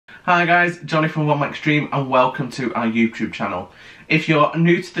Hi guys, Johnny from Manc and welcome to our YouTube channel. If you're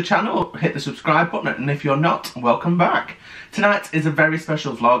new to the channel, hit the subscribe button, and if you're not, welcome back. Tonight is a very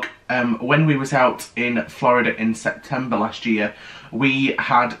special vlog. When we was out in Florida in September last year, we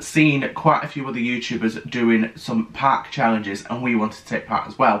had seen quite a few other YouTubers doing some park challenges and we wanted to take part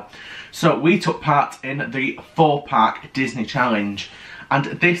as well. So we took part in the 4-park Disney challenge. And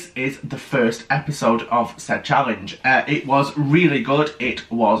this is the first episode of said challenge. It was really good,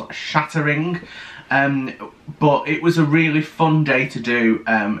 it was shattering, but it was a really fun day to do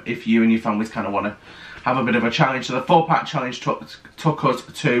if you and your families kind of want to have a bit of a challenge. So the 4-park challenge took us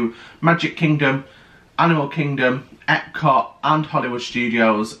to Magic Kingdom, Animal Kingdom, Epcot and Hollywood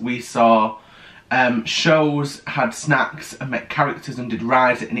Studios. We saw shows, had snacks and met characters and did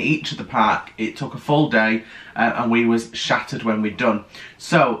rides in each of the park. It took a full day and we was shattered when we'd done.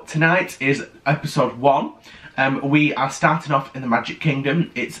 So tonight is episode 1. We are starting off in the Magic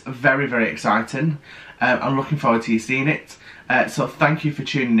Kingdom. It's very, very exciting. I'm looking forward to you seeing it. So thank you for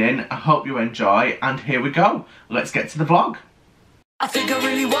tuning in. I hope you enjoy, and here we go. Let's get to the vlog. I think I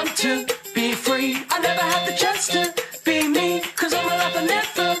really want to be free. I never had the chance to be me, cause all my life I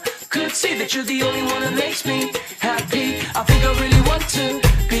never could see that you're the only one that makes me happy. I think I really want to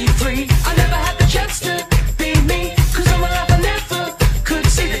be free. I never had the chance to be me, cause all my life I never could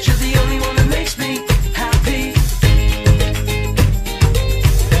see that you're the only one that makes me happy.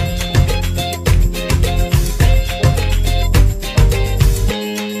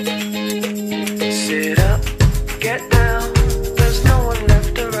 Sit up, get down, there's no one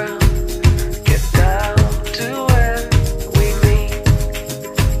left around. Get down to where we meet.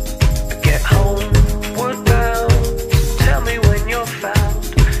 Get homeward bound, tell me when you're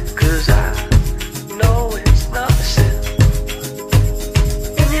found, cause I know it's not a sin.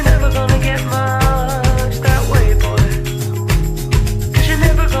 And you're never gonna get much that way, boy, cause you're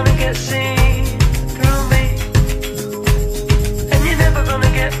never gonna get seen through me. And you're never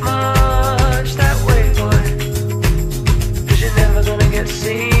gonna get much that way, boy, cause you're never gonna get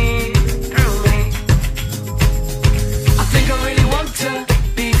seen through me. I think I really want to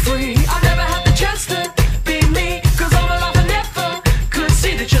be free. I never had the chance to be me, cause all my life I never could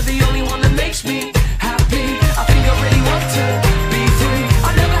see that you're the only one that makes me happy. I think I really want to be free.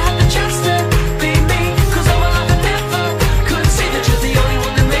 I never had the chance to be me, cause all my life I never could see that you're the only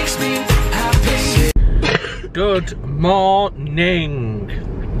one that makes me happy. Good morning.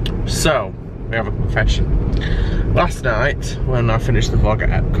 So, we have a confession. Last night, when I finished the vlog at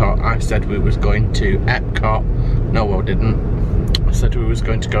Epcot, I said we was going to Epcot. No, I didn't. I said we was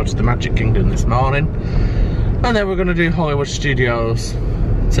going to go to the Magic Kingdom this morning, and then we're going to do Hollywood Studios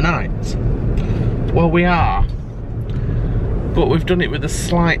tonight. Well, we are, but we've done it with a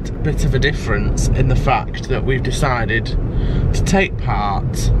slight bit of a difference in the fact that we've decided to take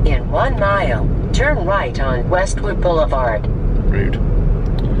part. In 1 mile, turn right on Westwood Boulevard. Rude.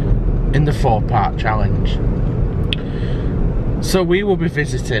 In the 4-park challenge. So we will be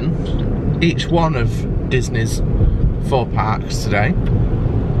visiting each one of Disney's 4 parks today,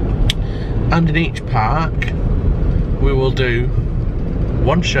 and in each park we will do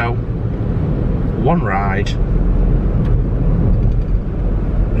 1 show, 1 ride,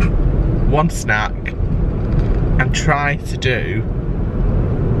 1 snack, and try to do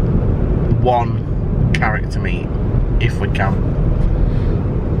 1 character meet if we can.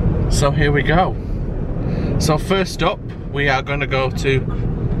 So here we go. So first up, we are going to go to...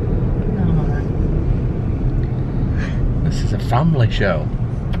 This is a family show.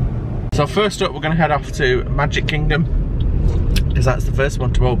 So first up, we're going to head off to Magic Kingdom, because that's the first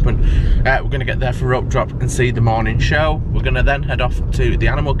one to open. We're going to get there for rope drop and see the morning show. We're going to then head off to the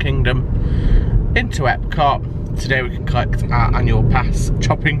Animal Kingdom, into Epcot. Today we can collect our annual pass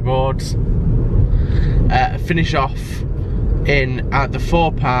chopping boards. Finish off in the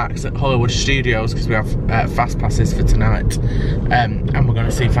 4 parks at Hollywood Studios, because we have fast passes for tonight, and we're going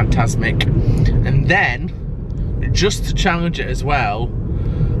to see Fantasmic. And then, just to challenge it as well,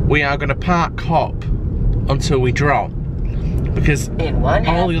 we are going to park hop until we drop, because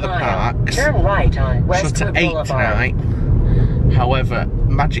all the other parks turn right on shut at 8 tonight. However,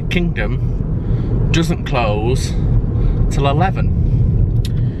 Magic Kingdom doesn't close till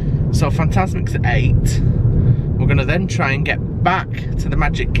 11. So Fantasmic's at 8. We're going to then try and get back to the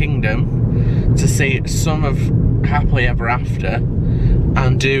Magic Kingdom to see some of Happily Ever After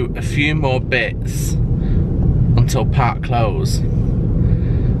and do a few more bits until park close.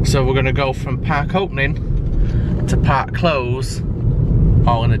 So we're going to go from park opening to park close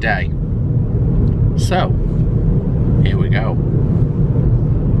all in a day. So, here we go.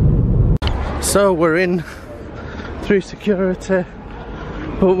 So we're in through security,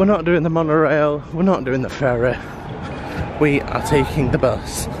 But we're not doing the monorail, we're not doing the ferry. We are taking the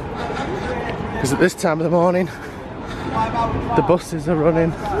bus. Because at this time of the morning, the buses are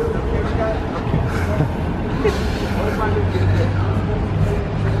running.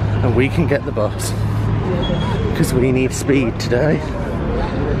 And we can get the bus. Because we need speed today.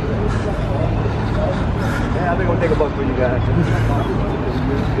 Yeah, I think I'll take a bus for you guys.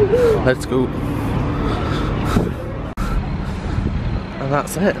 Let's go. And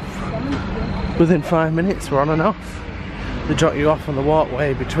that's it. Within 5 minutes we're on and off. They drop you off on the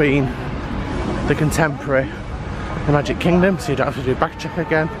walkway between the Contemporary and the Magic Kingdom, so you don't have to do back check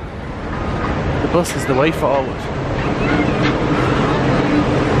again. The bus is the way forward.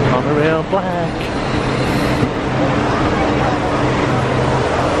 Monorail black.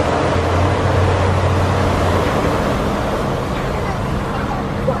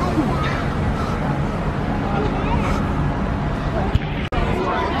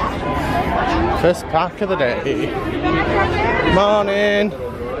 First park of the day. Morning.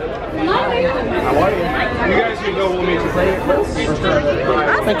 How are you? You guys can go with me to play it.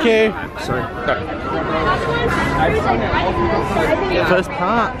 Thank you. Sorry. First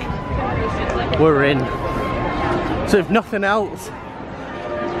park. We're in. So if nothing else,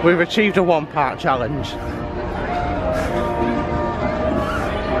 we've achieved a one park challenge.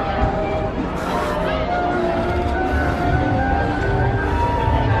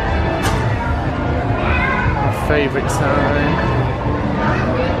 Favourite sign.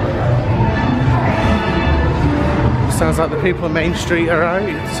 Sounds like the people on Main Street are out.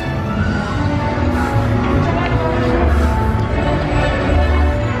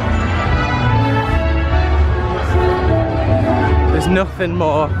 There's nothing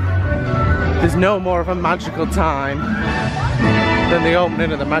more. There's no more of a magical time than the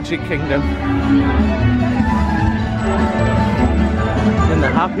opening of the Magic Kingdom. In the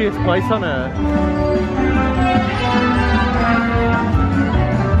happiest place on earth.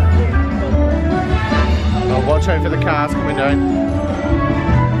 Oh, watch out for the cars coming down.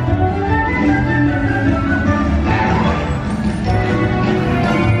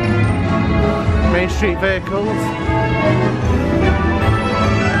 Main Street vehicles.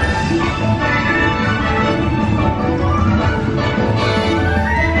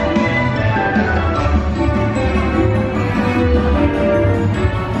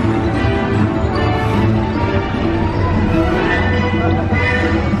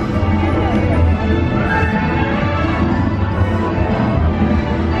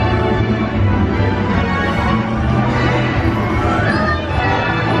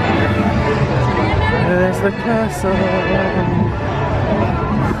 There's the castle.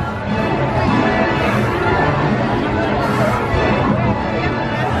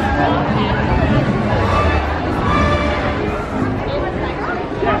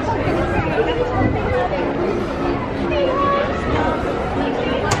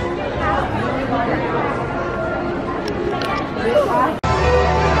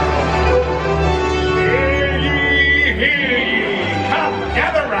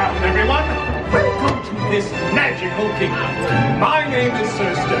 This magical kingdom. My name is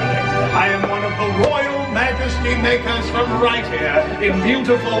Sir Sterling. I am one of the Royal Majesty makers from right here in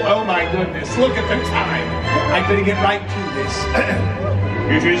beautiful, oh my goodness, look at the time. I better get right to this.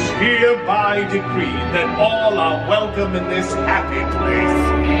 It is hereby decreed that all are welcome in this happy place,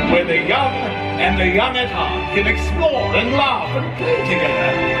 where the young and the young at heart can explore and laugh and play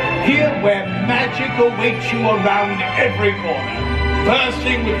together. Here where magic awaits you around every corner,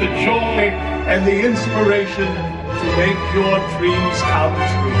 bursting with the joy and the inspiration to make your dreams come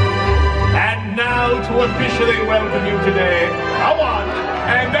true. And now to officially welcome you today, our one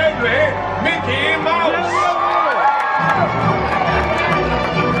and only Mickey Mouse!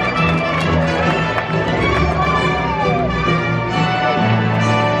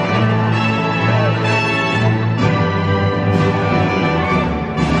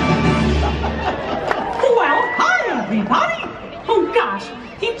 Well, hi everybody! Oh gosh,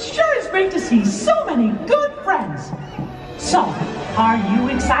 it sure is great to see so many good friends. So, are you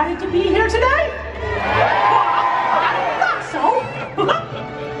excited to be here today? I thought so.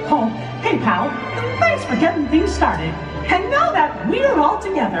 Oh, hey pal, thanks for getting things started. And now that we're all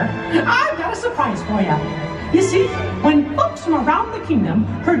together, I've got a surprise for you. You see, when folks from around the kingdom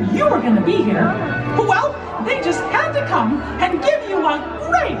heard you were going to be here, well, they just had to come and give you a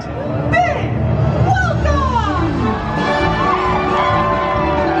great, big welcome!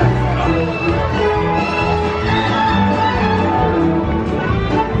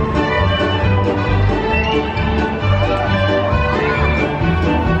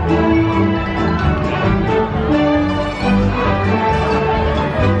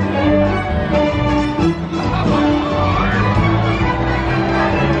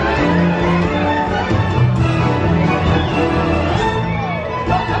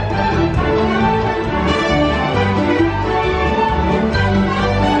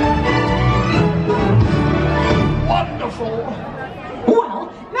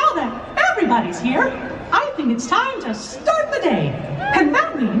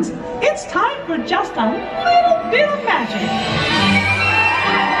 for just a little bit of magic.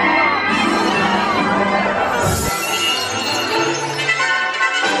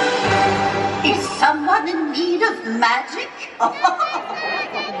 Is someone in need of magic? Oh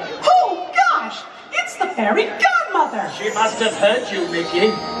gosh, it's the fairy godmother. She must have heard you, Mickey.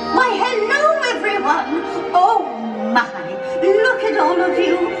 Why, hello, everyone. Oh, my. Look at all of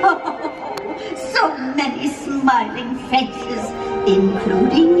you. So many smiling faces,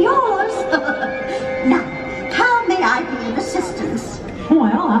 including yours. Now, how may I be of assistance?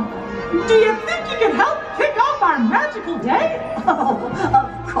 Well, do you think you can help kick off our magical day? Oh,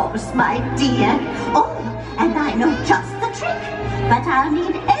 of course, my dear. Oh, and I know just the trick. But I'll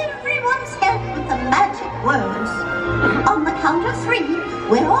need everyone's help with the magic words. On the count of 3,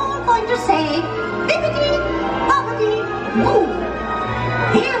 we're all going to say, bibbidi, bobbidi, boo.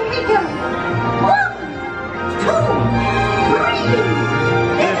 Here we go. 1, 2, 3.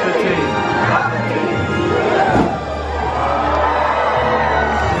 Bibbidi, bobbidi,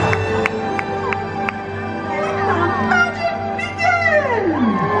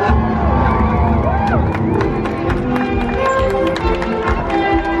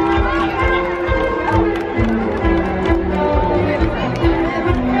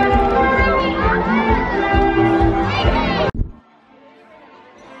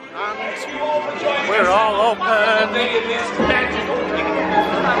 We're all open.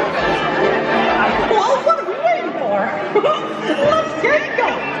 Well, what are we waiting for? Let's get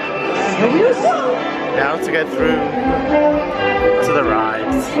going. Here we go. Now to get through to the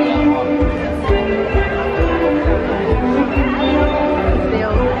rides.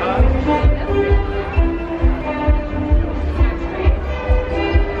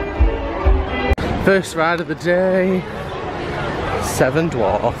 First ride of the day, 7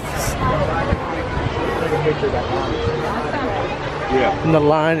 Dwarfs. And the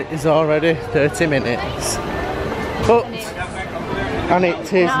line is already 30 minutes. But, and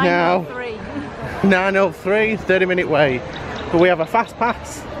it is now 9:03, 30-minute wait. But we have a fast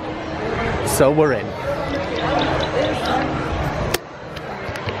pass, so we're in.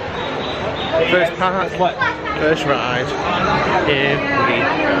 First park, first ride. Here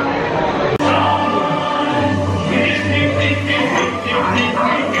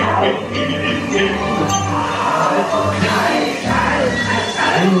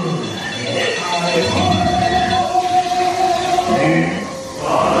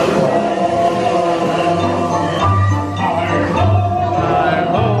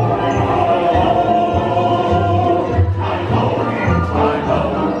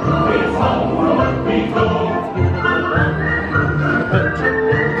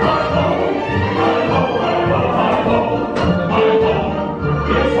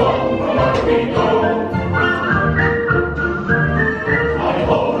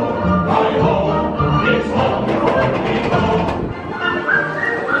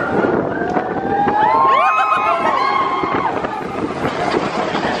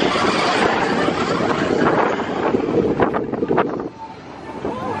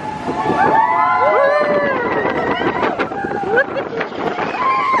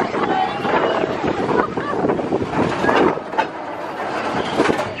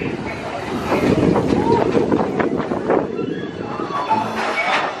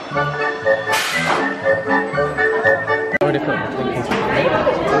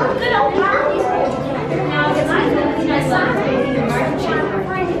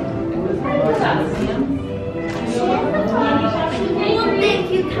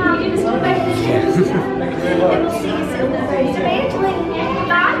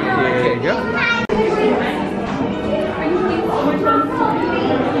we go.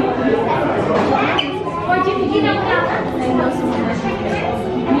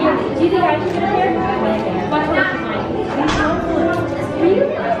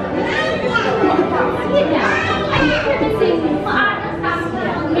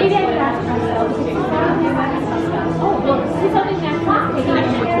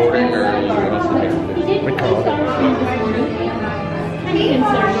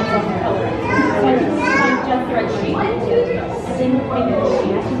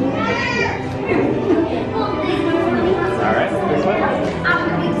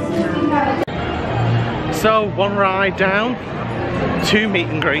 So, one ride down, 2 meet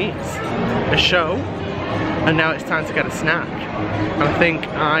and greets, a show, and now it's time to get a snack. And I think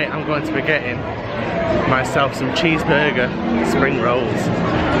I am going to be getting myself some cheeseburger spring rolls.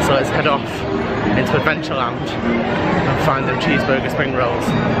 So let's head off into Adventureland and find them cheeseburger spring rolls.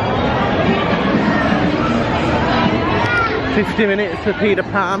 50 minutes for Peter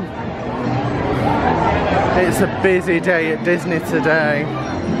Pan. It's a busy day at Disney today.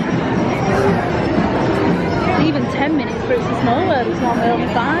 10 minutes for It's a Small World, it's normally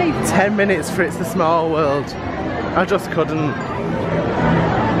only 5. 10 minutes for It's a Small World. I just couldn't.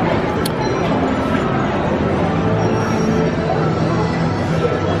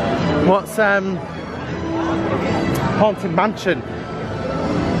 What's Haunted Mansion? Do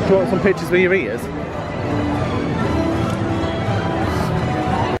you want some pictures with your ears?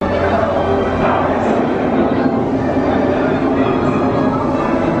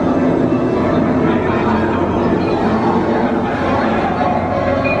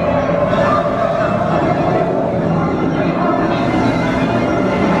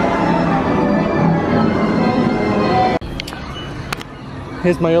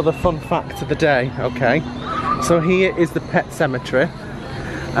 Here's my other fun fact of the day, okay? So here is the pet cemetery,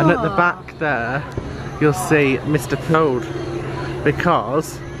 and at the back there you'll see Mr. Toad,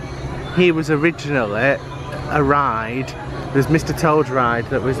 because he was originally a ride. There's Mr. Toad's ride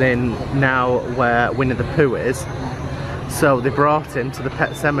that was in now where Winnie the Pooh is, so they brought him to the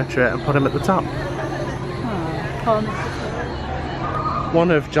pet cemetery and put him at the top. Oh,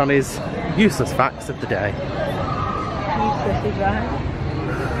 One of Johnny's useless facts of the day. useless is right.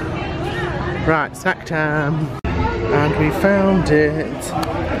 Right, snack time. And we found it.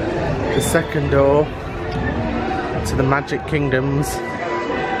 The second door to the Magic Kingdom's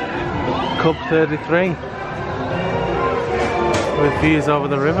Club 33. With views over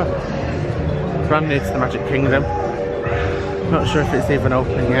the river. Brand new to the Magic Kingdom. Not sure if it's even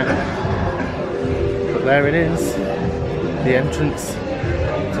open yet. But there it is. The entrance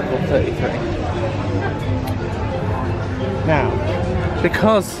to Club 33. Now,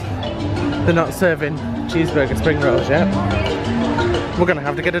 because they're not serving cheeseburger spring rolls yet, we're gonna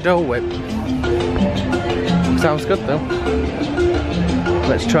have to get a Dole Whip. Sounds good though.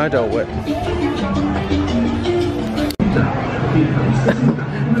 Let's try Dole Whip.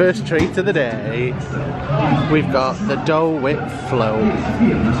 First treat of the day. We've got the Dole Whip float.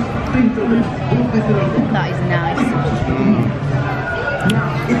 That is nice.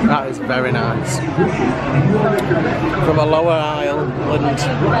 That is very nice. From a lower island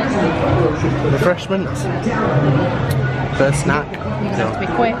refreshments. First snack. You have to be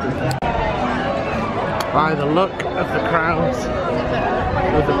quick. By the look of the crowds,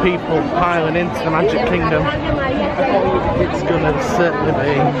 with the people piling into the Magic Kingdom, it's going to certainly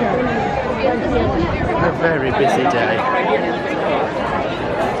be a very busy day.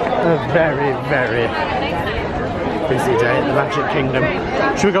 A very, very busy day at the Magic Kingdom.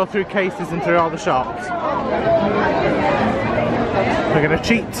 Should we go through cases and through all the shops? We're going to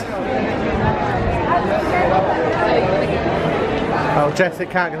cheat. Oh, Jess, it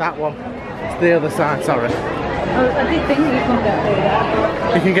can't get that one. It's the other side, sorry. Oh, I did think you couldn't get through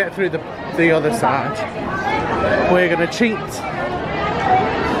that. You can get through the other side. We're going to cheat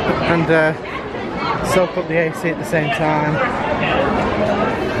and soak up the AC at the same time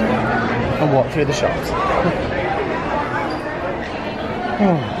and walk through the shops.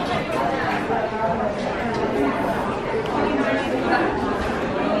 Oh.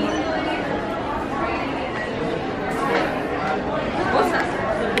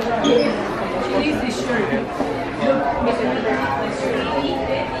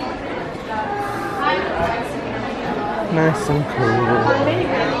 Nice and cool.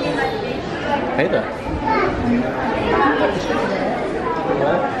 Hey there.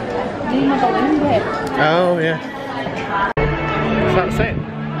 Oh yeah. So that's it.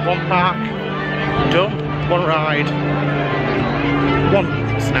 One park, done. One ride, one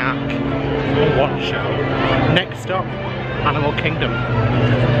snack, and one show. Next stop, Animal Kingdom.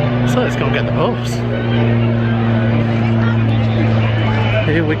 So let's go and get the bus.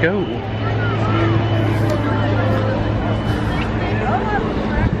 Here we go.